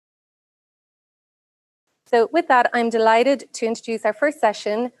So with that, I'm delighted to introduce our first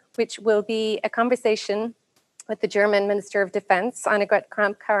session, which will be a conversation with the German Minister of Defense, Annegret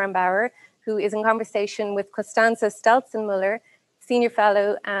Kramp-Karrenbauer, who is in conversation with Constanze Stelzenmüller, Senior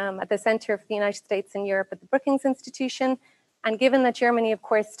Fellow at the Center of the United States and Europe at the Brookings Institution. And given that Germany, of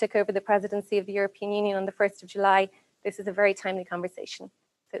course, took over the presidency of the European Union on the 1st of July, this is a very timely conversation.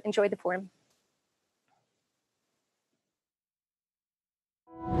 So enjoy the forum.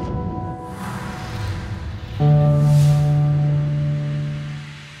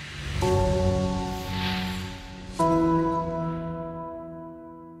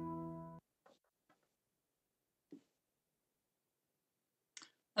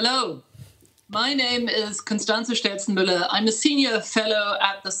 Hello, my name is Constanze Stelzenmüller. I'm a senior fellow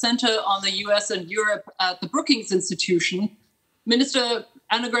at the Center on the US and Europe at the Brookings Institution. Minister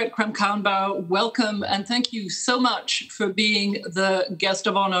Annegret Kramp-Karrenbauer, welcome, and thank you so much for being the guest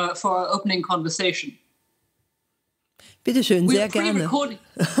of honor for our opening conversation. Bitte schön, sehr gerne.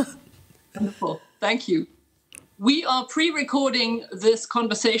 Wonderful, thank you. We are pre-recording this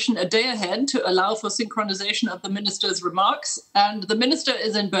conversation a day ahead to allow for synchronization of the minister's remarks. And the minister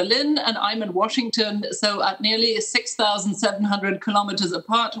is in Berlin and I'm in Washington. So at nearly 6,700 kilometers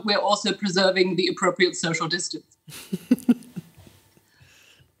apart, we're also preserving the appropriate social distance.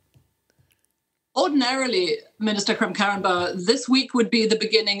 Ordinarily, Minister Kramp-Karrenbauer, this week would be the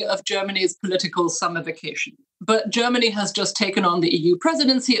beginning of Germany's political summer vacation. But Germany has just taken on the EU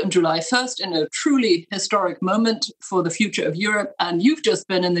presidency on July 1st in a truly historic moment for the future of Europe. And you've just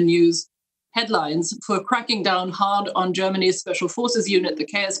been in the news headlines for cracking down hard on Germany's Special Forces Unit, the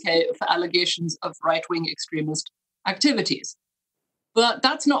KSK, for allegations of right-wing extremist activities. But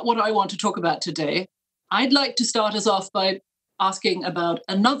that's not what I want to talk about today. I'd like to start us off by asking about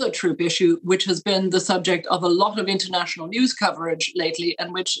another troop issue, which has been the subject of a lot of international news coverage lately,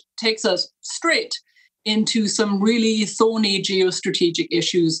 and which takes us straight into some really thorny geostrategic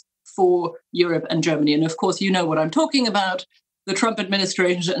issues for Europe and Germany. And of course, you know what I'm talking about, the Trump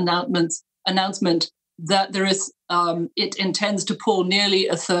administration's announcement that there is, it intends to pull nearly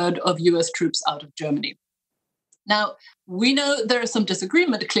a third of US troops out of Germany. Now, we know there is some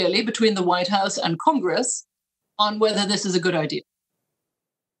disagreement clearly between the White House and Congress on whether this is a good idea.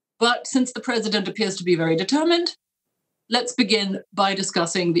 But since the president appears to be very determined, let's begin by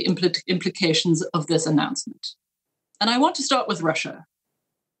discussing the implications of this announcement. And I want to start with Russia.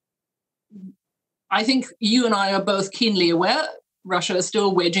 I think you and I are both keenly aware Russia is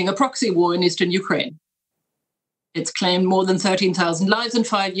still waging a proxy war in eastern Ukraine. It's claimed more than 13,000 lives in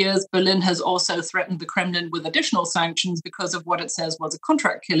 5 years. Berlin has also threatened the Kremlin with additional sanctions because of what it says was a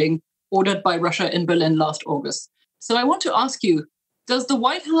contract killing ordered by Russia in Berlin last August. So I want to ask you, does the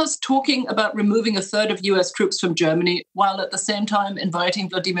White House talking about removing a third of US troops from Germany while at the same time inviting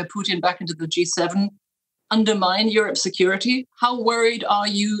Vladimir Putin back into the G7 undermine Europe's security? How worried are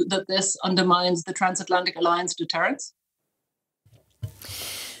you that this undermines the transatlantic alliance deterrence?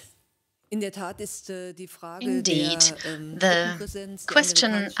 Indeed, the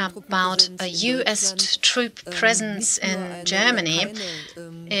question about a US troop presence in Germany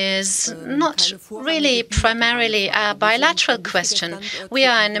is not really primarily a bilateral question. We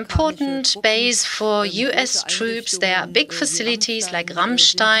are an important base for US troops. They are big facilities like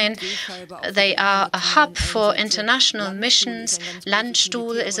Rammstein. They are a hub for international missions.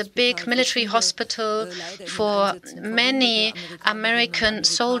 Landstuhl is a big military hospital for many American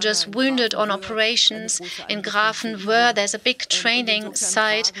soldiers wounded on operations. In Grafenwöhr, there's a big training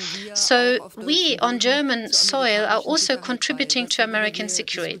site. So we on German soil are also contributing to American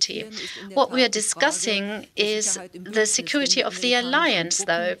security. What we are discussing is the security of the alliance,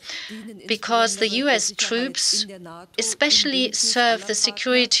 though, because the US troops especially serve the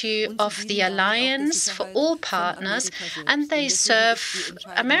security of the alliance for all partners, and they serve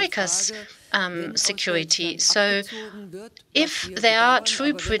America's security. So if there are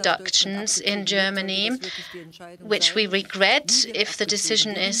troop reductions in Germany, which we regret if the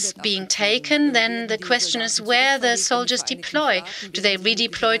decision is being taken, then the question is where the soldiers deploy. Do they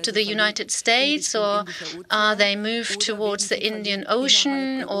redeploy to the United States, or are they moved towards the Indian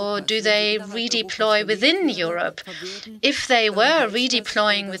Ocean, or do they redeploy within Europe? If they were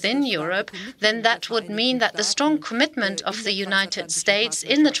redeploying within Europe, then that would mean that the strong commitment of the United States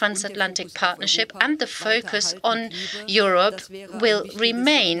in the transatlantic partnership and the focus on Europe will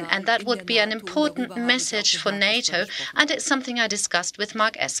remain, and that would be an important message for NATO, and it's something I discussed with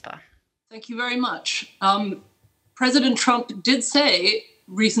Mark Esper. Thank you very much. President Trump did say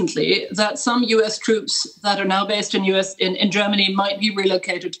recently that some US troops that are now based in Germany might be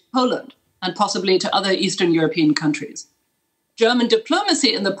relocated to Poland and possibly to other Eastern European countries. German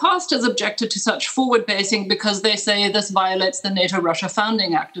diplomacy in the past has objected to such forward basing because they say this violates the NATO-Russia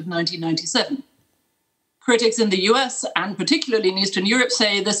Founding Act of 1997. Critics in the US, and particularly in Eastern Europe,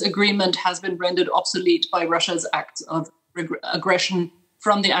 say this agreement has been rendered obsolete by Russia's acts of aggression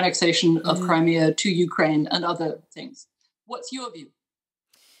from the annexation of Crimea to Ukraine and other things. What's your view?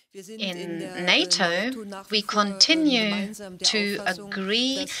 In NATO, we continue to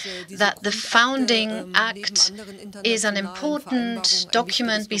agree that the Founding Act is an important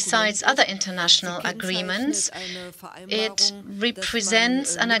document besides other international agreements. It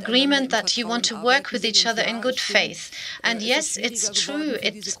represents an agreement that you want to work with each other in good faith. And yes, it's true,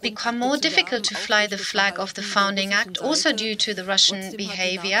 it's become more difficult to fly the flag of the Founding Act, also due to the Russian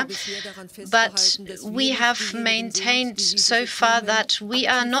behavior. But we have maintained so far that we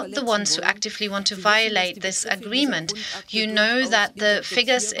are not the ones who actively want to violate this agreement. You know that the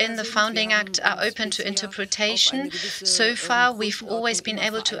figures in the Founding Act are open to interpretation. So far, we've always been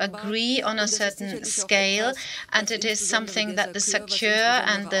able to agree on a certain scale, and it is something that the Secure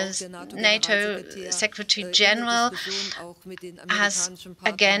and the NATO Secretary General has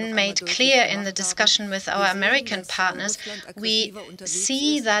again made clear in the discussion with our American partners. We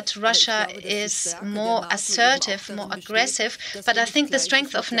see that Russia is more assertive, more aggressive, but I think the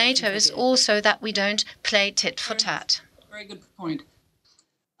strength of NATO is also that we don't play tit for tat. Very good point.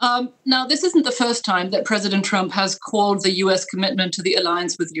 Now, this isn't the first time that President Trump has called the U.S. commitment to the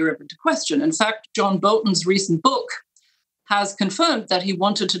alliance with Europe into question. In fact, John Bolton's recent book has confirmed that he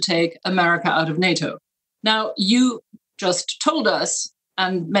wanted to take America out of NATO. Now, you just told us,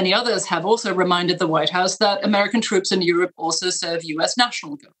 and many others have also reminded the White House, that American troops in Europe also serve U.S.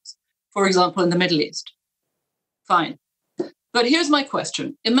 national goals, for example, in the Middle East. Fine. But here's my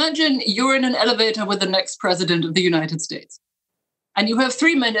question. Imagine you're in an elevator with the next president of the United States, and you have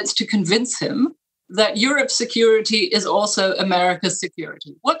 3 minutes to convince him that Europe's security is also America's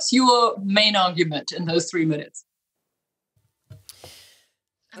security. What's your main argument in those 3 minutes?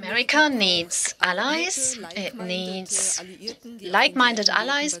 America needs allies. It needs like-minded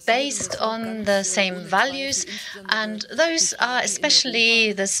allies based on the same values, and those are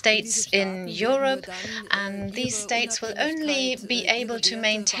especially the states in Europe, and these states will only be able to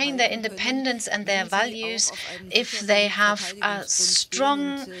maintain their independence and their values if they have a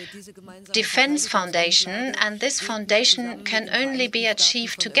strong defense foundation, and this foundation can only be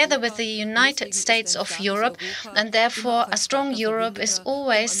achieved together with the United States of Europe, and therefore a strong Europe is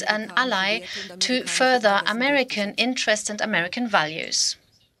always an ally to further American interests and American values.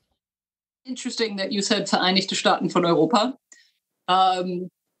 Interesting that you said Vereinigte Staaten von Europa.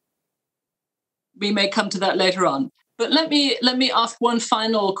 We may come to that later on. But let me ask one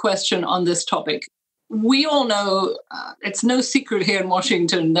final question on this topic. We all know it's no secret here in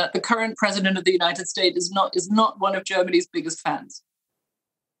Washington that the current president of the United States is not one of Germany's biggest fans.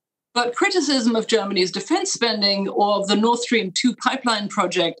 But criticism of Germany's defense spending or of the Nord Stream 2 pipeline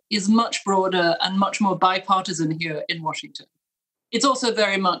project is much broader and much more bipartisan here in Washington. It's also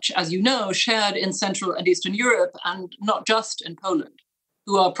very much, as you know, shared in Central and Eastern Europe and not just in Poland,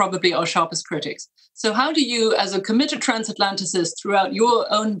 who are probably our sharpest critics. So how do you, as a committed transatlanticist throughout your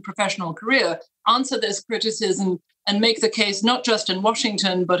own professional career, answer this criticism and make the case not just in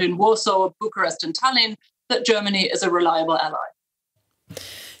Washington, but in Warsaw, Bucharest, and Tallinn, that Germany is a reliable ally?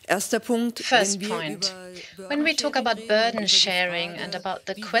 First point, when we talk about burden sharing and about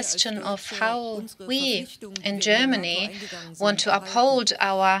the question of how we in Germany want to uphold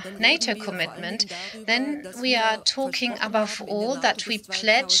our NATO commitment, then we are talking above all that we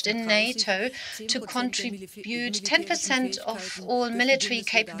pledged in NATO to contribute 10% of all military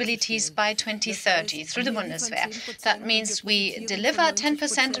capabilities by 2030 through the Bundeswehr. That means we deliver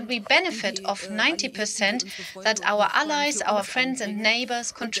 10% and we benefit of 90% that our allies, our friends and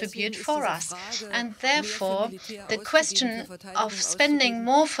neighbors contribute for us. And therefore, the question of spending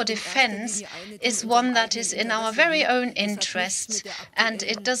more for defense is one that is in our very own interest, and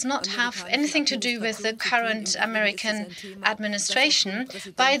it does not have anything to do with the current American administration.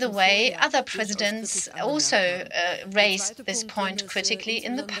 By the way, other presidents also raised this point critically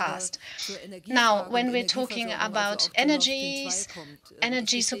in the past. Now, when we're talking about energy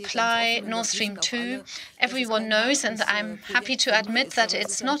supply, Nord Stream 2, everyone knows, and I'm happy to admit that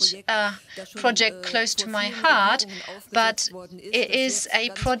it's is not a project close to my heart, but it is a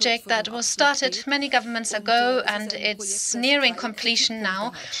project that was started many governments ago, and it's nearing completion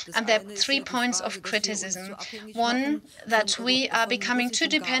now. And there are 3 points of criticism. One, that we are becoming too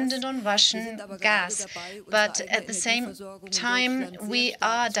dependent on Russian gas, but at the same time, we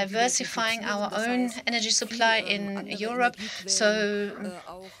are diversifying our own energy supply in Europe, so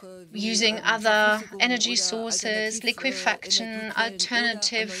using other energy sources, liquefaction,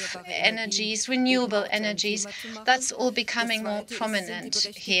 alternative energies, renewable energies. That's all becoming more prominent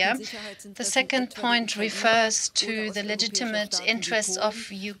here. The second point refers to the legitimate interests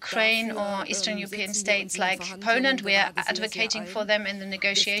of Ukraine or Eastern European states like Poland. We are advocating for them in the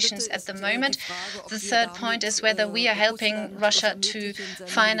negotiations at the moment. The third point is whether we are helping Russia to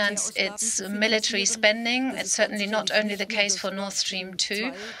finance its military spending. It's certainly not only the case for Nord Stream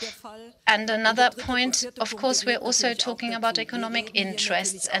 2. And another point, of course, we're also talking about economic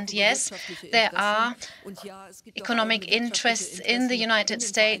interests. And yes, there are economic interests in the United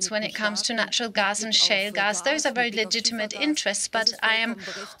States when it comes to natural gas and shale gas. Those are very legitimate interests, but I'm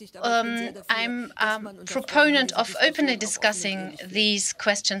a proponent of openly discussing these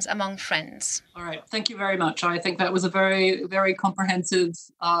questions among friends. All right, thank you very much. I think that was a very, very comprehensive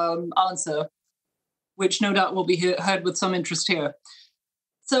answer, which no doubt will be heard with some interest here.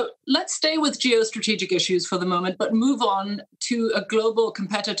 So let's stay with geostrategic issues for the moment, but move on to a global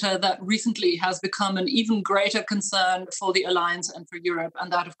competitor that recently has become an even greater concern for the alliance and for Europe. And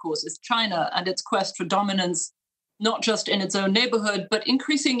that, of course, is China and its quest for dominance, not just in its own neighborhood, but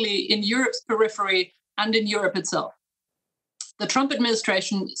increasingly in Europe's periphery and in Europe itself. The Trump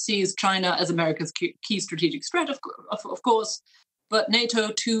administration sees China as America's key strategic threat, of course, but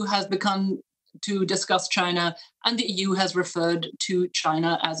NATO too has begun to discuss China, and the EU has referred to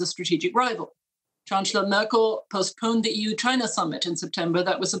China as a strategic rival. Chancellor Merkel postponed the EU-China summit in September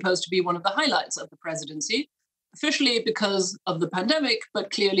that was supposed to be one of the highlights of the presidency, officially because of the pandemic,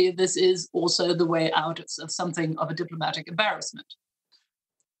 but clearly this is also the way out of something of a diplomatic embarrassment.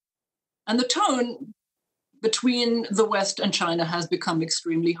 And the tone between the West and China has become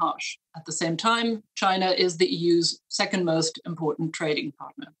extremely harsh. At the same time, China is the EU's second most important trading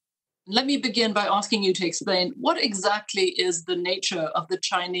partner. Let me begin by asking you to explain what exactly is the nature of the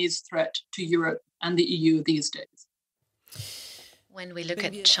Chinese threat to Europe and the EU these days. When we look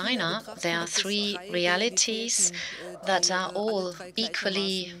at China, there are 3 realities that are all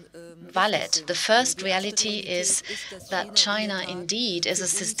equally valid. The first reality is that China indeed is a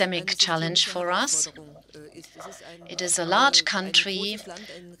systemic challenge for us. It is a large country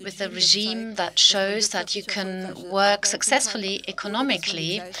with a regime that shows that you can work successfully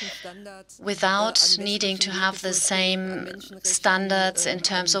economically without needing to have the same standards in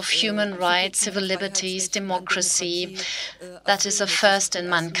terms of human rights, civil liberties, democracy. That is a first in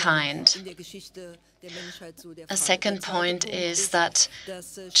mankind. A second point is that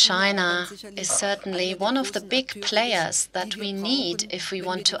China is certainly one of the big players that we need if we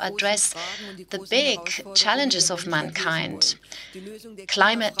want to address the big challenges of mankind.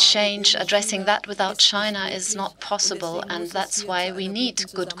 Climate change, addressing that without China is not possible, and that's why we need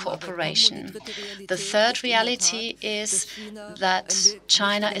good cooperation. The third reality is that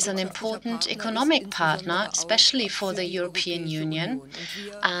China is an important economic partner, especially for the European Union,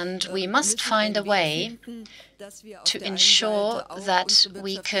 and we must find a way to ensure that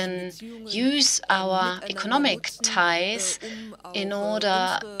we can use our economic ties in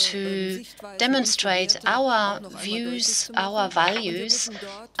order to demonstrate our views, our values,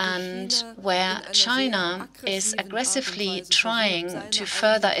 and where China is aggressively trying to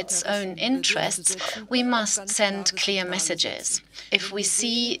further its own interests, we must send clear messages. If we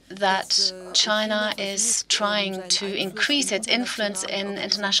see that China is trying to increase its influence in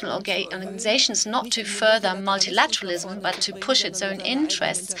international organizations, not to further multilateralism, but to push its own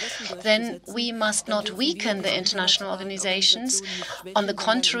interests, then we must not weaken the international organizations. On the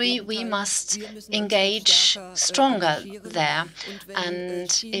contrary, we must engage stronger there. And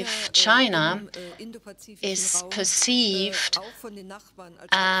if China is perceived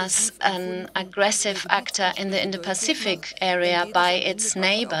as an aggressive actor in the Indo-Pacific area by its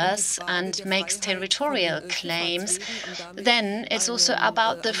neighbors and makes territorial claims, then it's also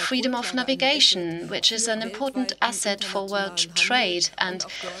about the freedom of navigation, which is an important asset for world trade. And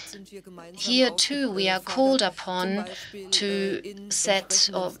here too we are called upon to set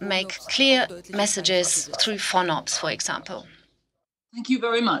or make clear messages through FONOPs, for example. Thank you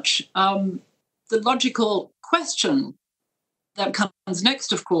very much. The logical question that comes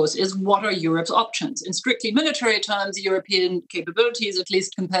next, of course, is what are Europe's options? In strictly military terms, European capabilities, at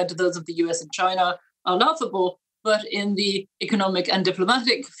least compared to those of the US and China, are laughable. but in the economic and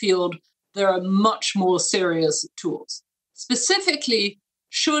diplomatic field, there are much more serious tools. Specifically,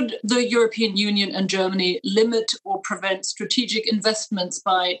 should the European Union and Germany limit or prevent strategic investments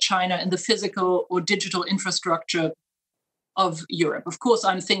by China in the physical or digital infrastructure of Europe? Of course,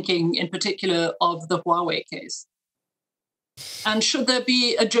 I'm thinking in particular of the Huawei case. And should there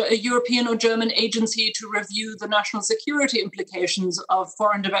be a European or German agency to review the national security implications of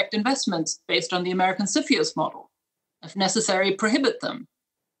foreign direct investments based on the American CFIUS model? If necessary, prohibit them.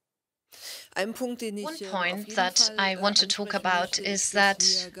 One point that I want to talk about is that,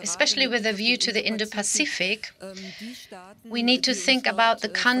 especially with a view to the Indo-Pacific, we need to think about the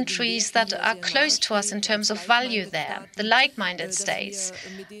countries that are close to us in terms of value there, the like-minded states,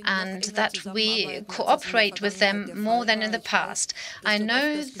 and that we cooperate with them more than in the past. I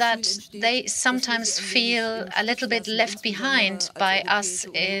know that they sometimes feel a little bit left behind by us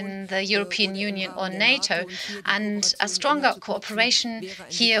in the European Union or NATO, and a stronger cooperation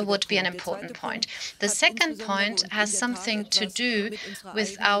here would be an important point. The second point has something to do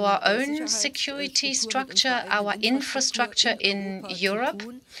with our own security structure, our infrastructure in Europe.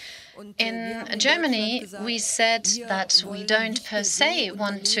 In Germany, we said that we don't per se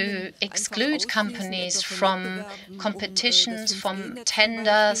want to exclude companies from competitions, from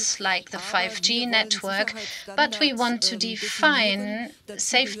tenders like the 5G network, but we want to define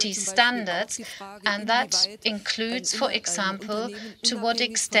safety standards, and that includes, for example, to what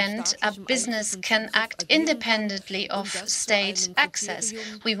extent a business can act independently of state access.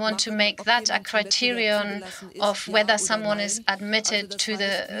 We want to make that a criterion of whether someone is admitted to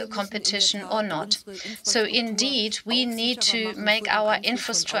the competition or not. So indeed, we need to make our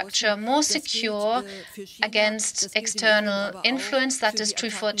infrastructure more secure against external influence. That is true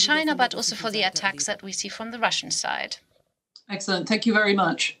for China, but also for the attacks that we see from the Russian side. Excellent. Thank you very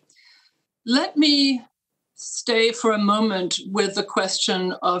much. Let me stay for a moment with the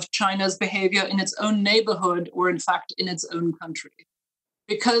question of China's behavior in its own neighborhood, or in fact, in its own country.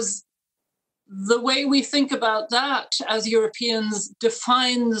 Because the way we think about that as Europeans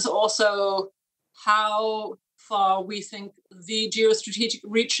defines also how far we think the geostrategic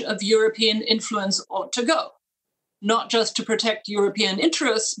reach of European influence ought to go. Not just to protect European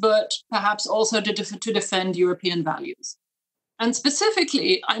interests, but perhaps also to defend European values. And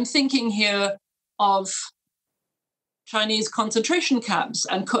specifically, I'm thinking here of Chinese concentration camps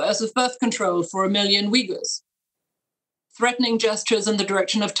and coercive birth control for 1 million Uyghurs, threatening gestures in the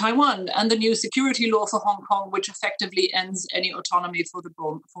direction of Taiwan, and the new security law for Hong Kong, which effectively ends any autonomy for the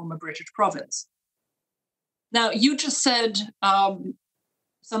former British province. Now, you just said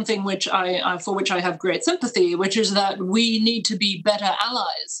something which for which I have great sympathy, which is that we need to be better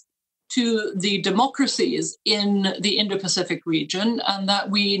allies to the democracies in the Indo-Pacific region, and that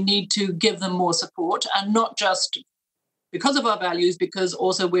we need to give them more support, and not just because of our values, because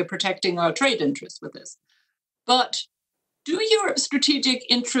also we're protecting our trade interests with this. But do Europe's strategic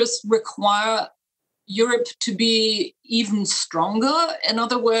interests require Europe to be even stronger? In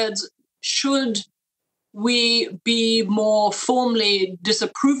other words, should we be more formally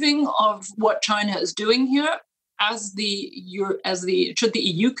disapproving of what China is doing here? Should the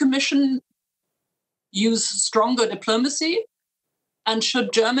EU Commission use stronger diplomacy? And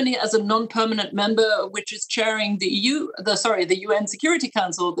should Germany, as a non-permanent member, which is chairing the UN Security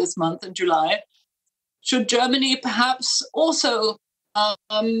Council this month in July, should Germany perhaps also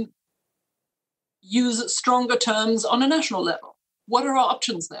use stronger terms on a national level? What are our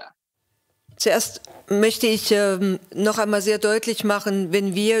options there? Zuerst möchte ich noch einmal sehr deutlich machen,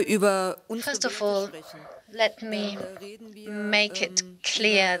 wenn wir über First of all, let me make it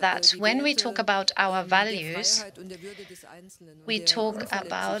clear that when we talk about our values, we talk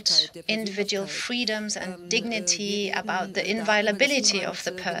about individual freedoms and dignity, about the inviolability of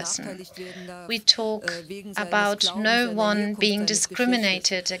the person. We talk about no one being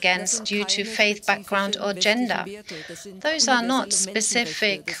discriminated against due to faith, background, or gender. Those are not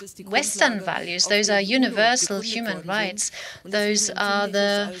specific Western values. Those are universal human rights. Those are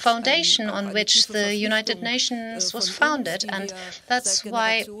the foundation on which the United Nations was founded, and that's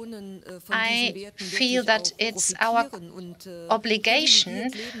why I feel that it's our obligation,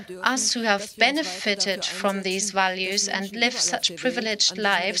 us who have benefited from these values and live such privileged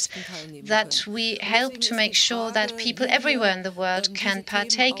lives, that we help to make sure that people everywhere in the world can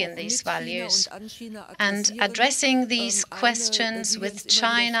partake in these values. And addressing these questions with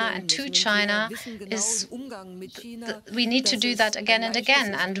China and to China we need to do that again and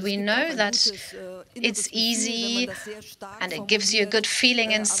again, and we know that it's easy and it gives you a good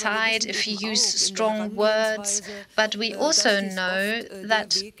feeling inside if you use strong words. But we also know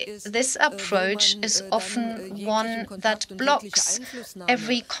that this approach is often one that blocks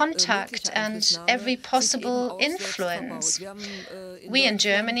every contact and every possible influence. We in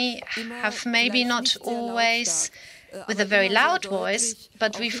Germany have maybe not always with a very loud voice,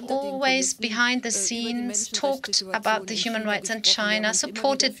 but we've always behind the scenes talked about the human rights in China,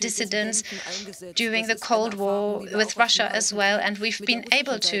 supported dissidents during the Cold War with Russia as well, and we've been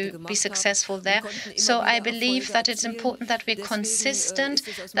able to be successful there. So I believe that it's important that we're consistent,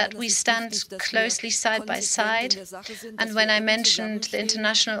 that we stand closely side by side. And when I mentioned the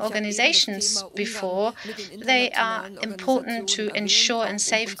international organizations before, they are important to ensure and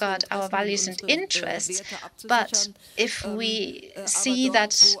safeguard our values and interests. But if we see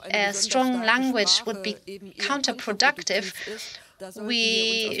that a strong language would be counterproductive,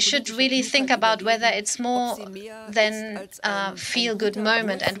 we should really think about whether it's more than a feel-good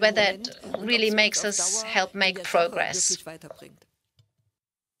moment and whether it really makes us help make progress.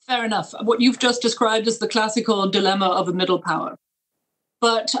 Fair enough. What you've just described is the classical dilemma of a middle power.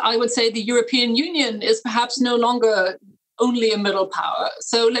 But I would say the European Union is perhaps no longer only a middle power.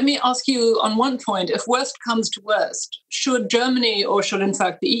 So let me ask you on one point, if worst comes to worst, should Germany or should in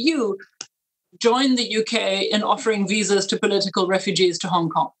fact the EU join the UK in offering visas to political refugees to Hong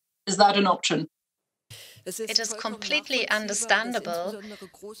Kong? Is that an option? It is completely understandable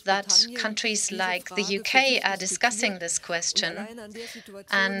that countries like the UK are discussing this question,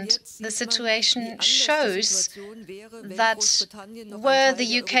 and the situation shows that were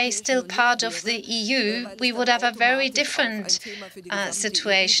the UK still part of the EU, we would have a very different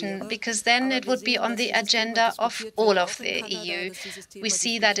situation, because then it would be on the agenda of all of the EU. We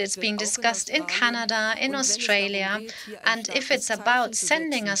see that it's being discussed in Canada, in Australia, and if it's about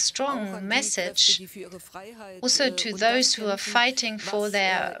sending a strong message also to those who are fighting for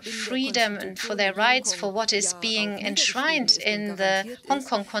their freedom and for their rights, for what is being enshrined in the Hong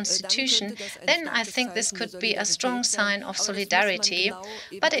Kong Constitution, then I think this could be a strong sign of solidarity.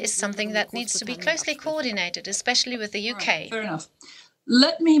 But it is something that needs to be closely coordinated, especially with the UK. Fair enough.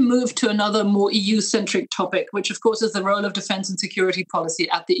 Let me move to another more EU-centric topic, which of course is the role of defence and security policy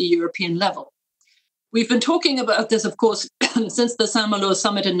at the European level. We've been talking about this, of course, since the Saint-Malo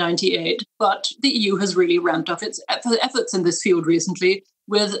summit in '98, but the EU has really ramped up its efforts in this field recently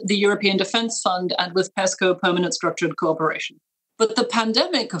with the European Defence Fund and with PESCO, Permanent Structured Cooperation. But the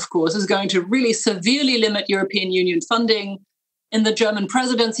pandemic, of course, is going to really severely limit European Union funding. In the German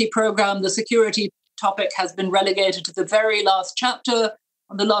presidency program, the security topic has been relegated to the very last chapter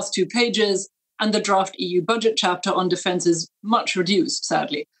on the last 2 pages, and the draft EU budget chapter on defence is much reduced,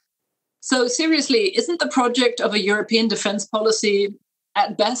 sadly. So seriously, isn't the project of a European defence policy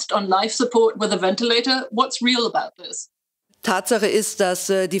at best on life support with a ventilator? What's real about this? Tatsache ist,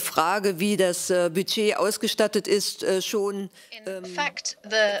 dass die Frage, wie das Budget ausgestattet ist, schon... In fact,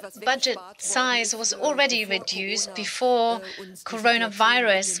 the budget size was already reduced before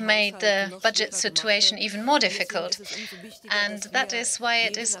coronavirus made the budget situation even more difficult. And that is why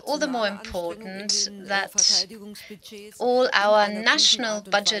it is all the more important that all our national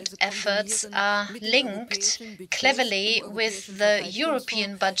budget efforts are linked cleverly with the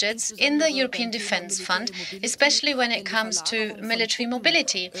European budgets in the European Defence Fund, especially when it comes to military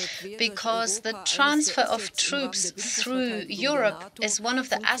mobility, because the transfer of troops through Europe is one of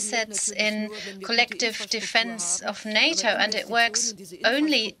the assets in collective defense of NATO, and it works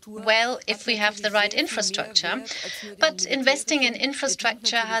only well if we have the right infrastructure. But investing in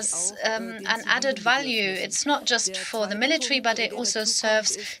infrastructure has an added value. It's not just for the military, but it also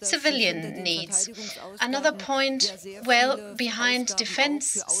serves civilian needs. Another point, well, behind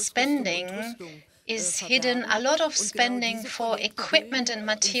defense spending is hidden a lot of spending for equipment and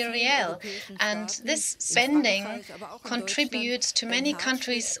materiel. And this spending contributes to many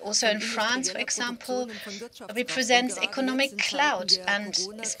countries, also in France, for example, represents economic clout. And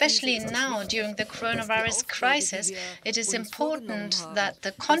especially now, during the coronavirus crisis, it is important that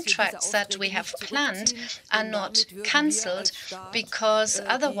the contracts that we have planned are not cancelled, because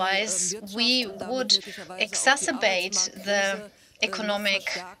otherwise we would exacerbate the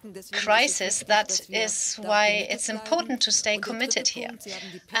economic crisis. That is why it's important to stay committed here.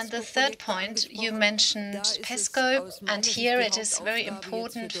 And the third point, you mentioned PESCO, and here it is very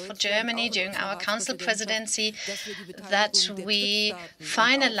important for Germany during our Council presidency that we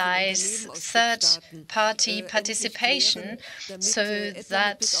finalize third-party participation so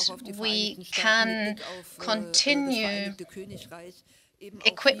that we can continue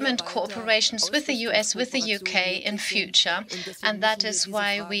equipment cooperations with the US, with the UK in future, and that is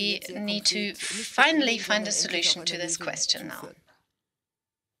why we need to finally find a solution to this question now.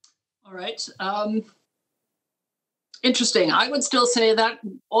 All right. Interesting. I would still say that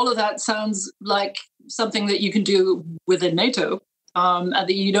all of that sounds like something that you can do within NATO, and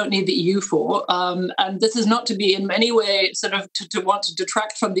that you don't need the EU for. And this is not to be in any way sort of to want to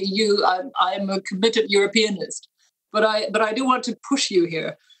detract from the EU. I am a committed Europeanist, but I do want to push you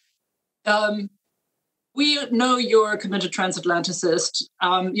here. We know you're a committed transatlanticist.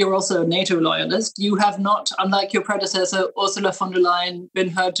 You're also a NATO loyalist. You have not, unlike your predecessor, Ursula von der Leyen,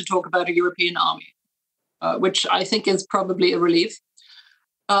 been heard to talk about a European army, which I think is probably a relief.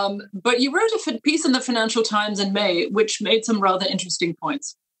 But you wrote a piece in the Financial Times in May, which made some rather interesting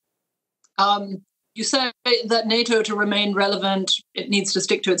points. You say that NATO, to remain relevant, it needs to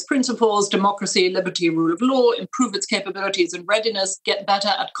stick to its principles: democracy, liberty, rule of law, improve its capabilities and readiness, get better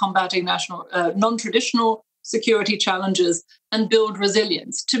at combating non-traditional security challenges, and build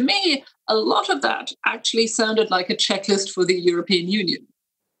resilience. To me, a lot of that actually sounded like a checklist for the European Union.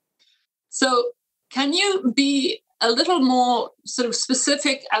 So can you be a little more sort of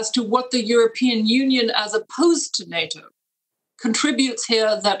specific as to what the European Union, as opposed to NATO, contributes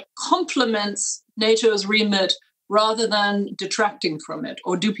here that complements NATO's remit rather than detracting from it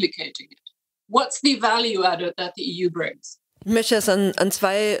or duplicating it? What's the value added that the EU brings? Ich möchte das an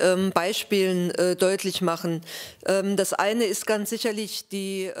zwei Beispielen deutlich machen. Das eine ist ganz sicherlich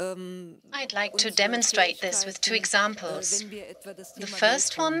die I'd like to demonstrate this with two examples. The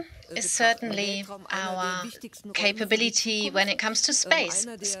first one is certainly our capability when it comes to space.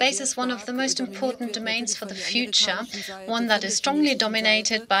 Space is one of the most important domains for the future, one that is strongly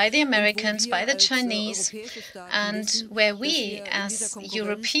dominated by the Americans, by the Chinese, and where we as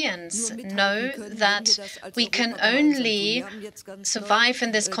Europeans know that we can only survive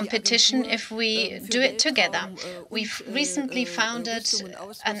in this competition if we do it together. We've recently founded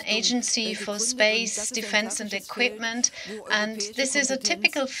an agency for space, defense and equipment, and this is a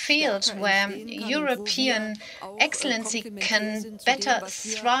typical field where European excellency can better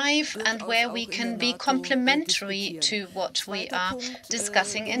thrive and where we can be complementary to what we are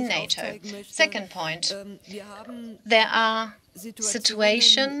discussing in NATO. Second point, there are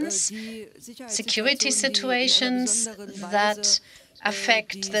situations, security situations that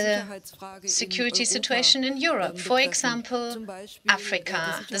affect the security situation in Europe. For example,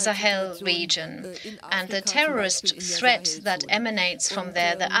 Africa, the Sahel region, and the terrorist threat that emanates from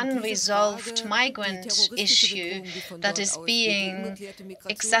there, the unresolved migrant issue that is being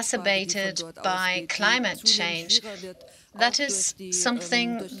exacerbated by climate change. That is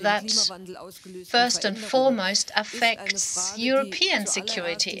something that first and foremost affects European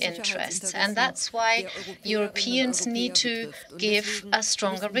security interests, and that's why Europeans need to give a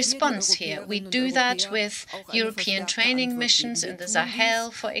stronger response here. We do that with European training missions in the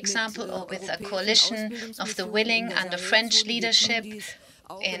Sahel, for example, or with a coalition of the willing under French leadership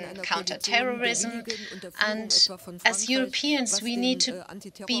in counter-terrorism. And as Europeans, we need to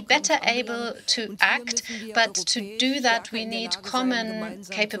be better able to act, but to do that, we need common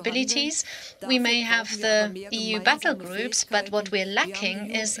capabilities. We may have the EU battle groups, but what we're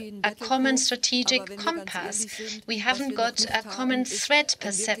lacking is a common strategic compass. We haven't got a common threat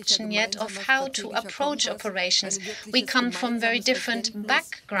perception yet of how to approach operations. We come from very different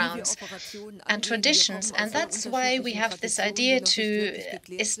backgrounds and traditions, and that's why we have this idea to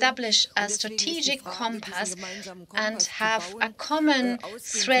establish a strategic compass and have a common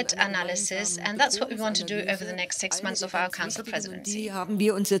threat analysis, and that's what we want to do over the next 6 months of our Council presidency. Die haben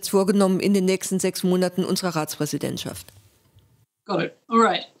wir uns jetzt vorgenommen in den nächsten 6 Monaten unserer Ratspräsidentschaft. Got it. All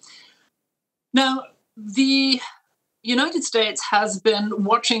right. Now, the United States has been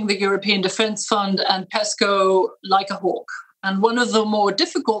watching the European Defence Fund and PESCO like a hawk. And one of the more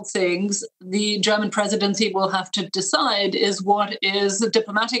difficult things the German presidency will have to decide is what is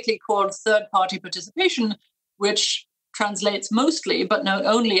diplomatically called third-party participation, which translates mostly, but not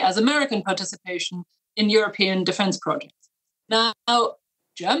only, as American participation in European defense projects. Now,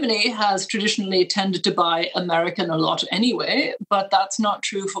 Germany has traditionally tended to buy American a lot anyway, but that's not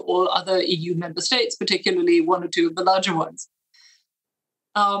true for all other EU member states, particularly one or two of the larger ones.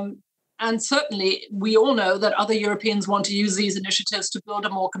 And certainly, we all know that other Europeans want to use these initiatives to build a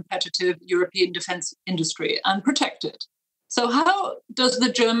more competitive European defense industry and protect it. So how does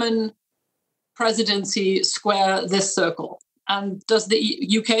the German presidency square this circle? And does the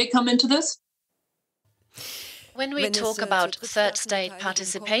UK come into this? When we talk about third state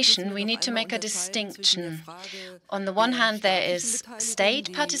participation, we need to make a distinction. On the one hand, there is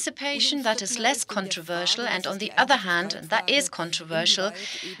state participation that is less controversial, and on the other hand, and that is controversial,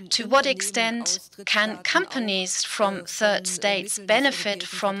 to what extent can companies from third states benefit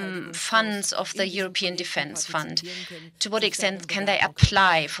from funds of the European Defence Fund? To what extent can they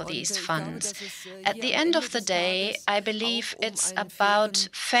apply for these funds? At the end of the day, I believe it's about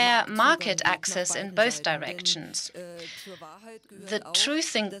fair market access in both directions. The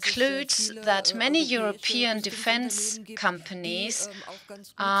truth includes that many European defense companies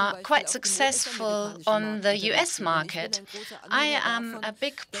are quite successful on the US market. I am a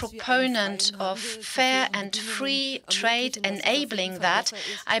big proponent of fair and free trade, enabling that.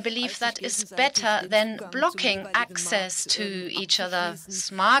 I believe that is better than blocking access to each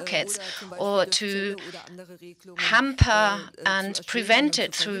other's markets or to hamper and prevent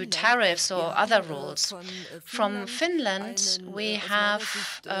it through tariffs or other rules. From Finland, we have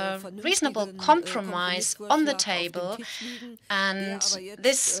a reasonable compromise on the table, and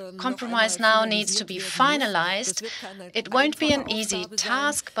this compromise now needs to be finalized. It won't be an easy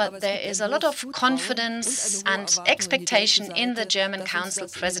task, but there is a lot of confidence and expectation in the German Council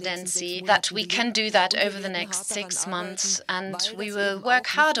presidency that we can do that over the next 6 months, and we will work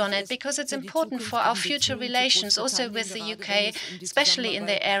hard on it because it's important for our future relations, also with the UK, especially in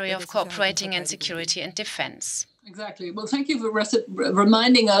the area of cooperating in security and defense. Exactly. Well, thank you for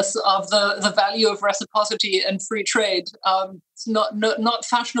reminding us of the value of reciprocity and free trade. It's not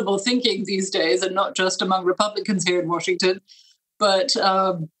fashionable thinking these days, and not just among Republicans here in Washington, but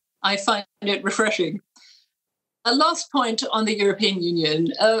I find it refreshing. A last point on the European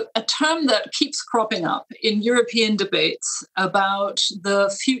Union, a term that keeps cropping up in European debates about the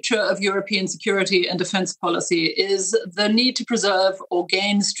future of European security and defense policy is the need to preserve or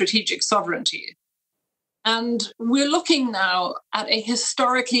gain strategic sovereignty. And we're looking now at a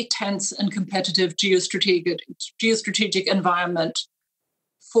historically tense and competitive geostrategic environment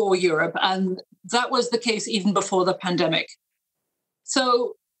for Europe. And that was the case even before the pandemic.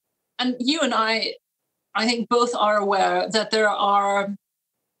 So, and you and I think both are aware that there are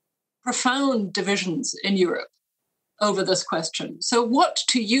profound divisions in Europe over this question. So what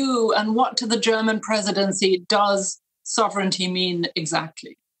to you and what to the German presidency does sovereignty mean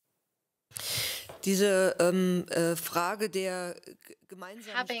exactly?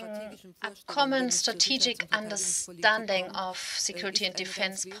 Having a common strategic understanding of security and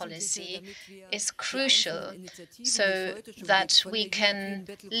defense policy is crucial so that we can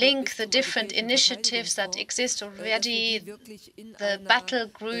link the different initiatives that exist already, the battle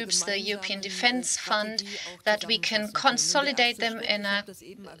groups, the European Defense Fund, that we can consolidate them in a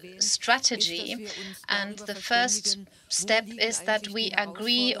strategy. And the first step is that we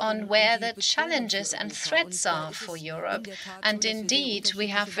agree on where the challenges and threats are for Europe. And indeed, we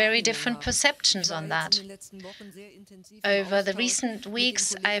have very different perceptions on that. Over the recent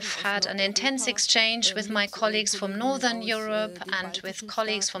weeks, I've had an intense exchange with my colleagues from Northern Europe and with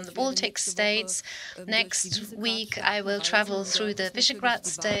colleagues from the Baltic states. Next week, I will travel through the Visegrad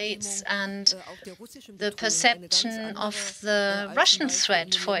states, and the perception of the Russian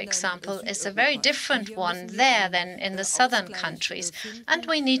threat, for example, is a very different one there than in the southern countries, and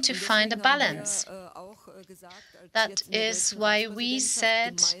we need to find a balance. That is why we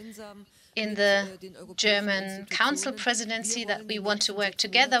said in the German Council presidency that we want to work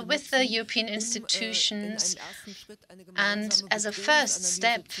together with the European institutions and, as a first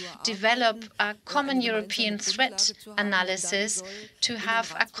step, develop a common European threat analysis to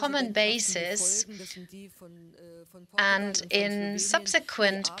have a common basis. And in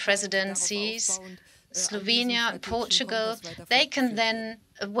subsequent presidencies, Slovenia and Portugal, they can then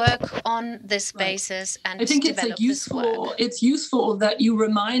work on this basis and I think develop this work. It's useful that you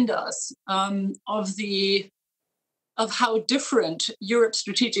remind us of how different Europe's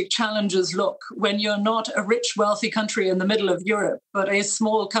strategic challenges look when you're not a rich, wealthy country in the middle of Europe, but a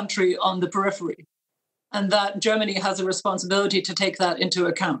small country on the periphery, and that Germany has a responsibility to take that into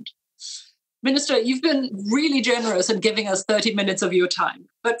account. Minister, you've been really generous in giving us 30 minutes of your time.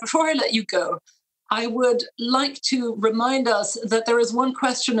 But before I let you go, I would like to remind us that there is one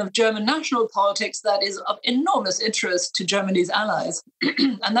question of German national politics that is of enormous interest to Germany's allies.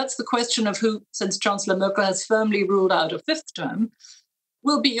 And that's the question of who, since Chancellor Merkel has firmly ruled out a fifth term,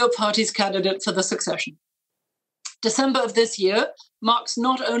 will be your party's candidate for the succession. December of this year marks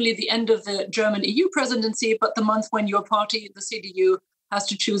not only the end of the German EU presidency, but the month when your party, the CDU, has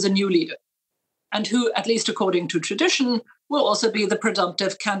to choose a new leader, and who, at least according to tradition, will also be the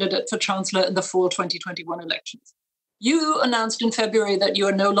presumptive candidate for Chancellor in the fall 2021 elections. You announced in February that you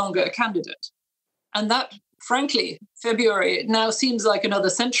are no longer a candidate, and that frankly, February now seems like another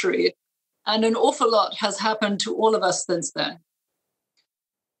century, and an awful lot has happened to all of us since then.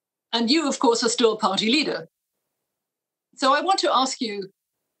 And you, of course, are still party leader. So I want to ask you,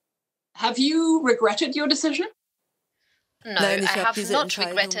 have you regretted your decision? No, I have not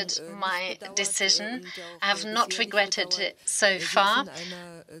regretted my decision. I have not regretted it so far.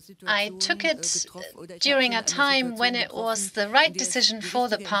 I took it during a time when it was the right decision for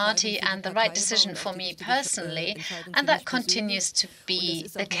the party and the right decision for me personally, and that continues to be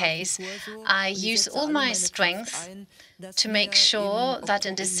the case. I use all my strength to make sure that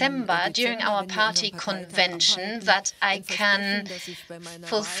in December, during our party convention, that I can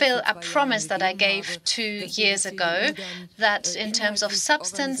fulfill a promise that I gave 2 years ago, that in terms of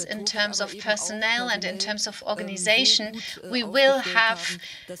substance, in terms of personnel, and in terms of organization, we will have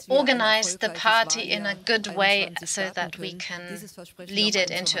organized the party in a good way so that we can lead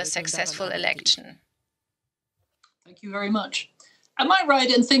it into a successful election. Thank you very much. Am I right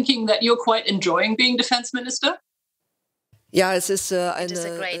in thinking that you're quite enjoying being defense minister? It is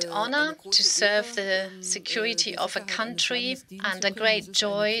a great honor to serve the security of a country and a great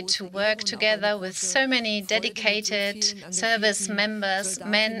joy to work together with so many dedicated service members,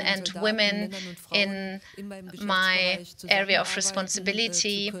 men and women, in my area of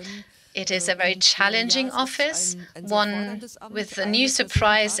responsibility. It is a very challenging office, one with a new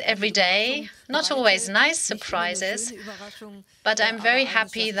surprise every day, not always nice surprises, but I'm very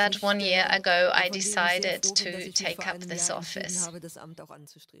happy that 1 year ago I decided to take up this office. All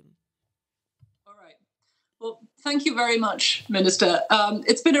right. Well, thank you very much, Minister.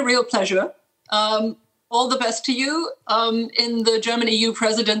 It's been a real pleasure. All the best to you in the German EU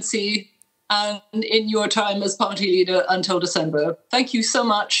presidency and in your time as party leader until December. Thank you so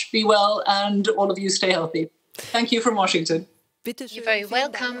much. Be well, and all of you stay healthy. Thank you from Washington. You're very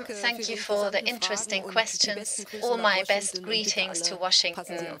welcome. Thank you for the interesting questions. All my best greetings to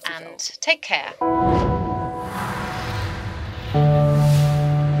Washington, and take care.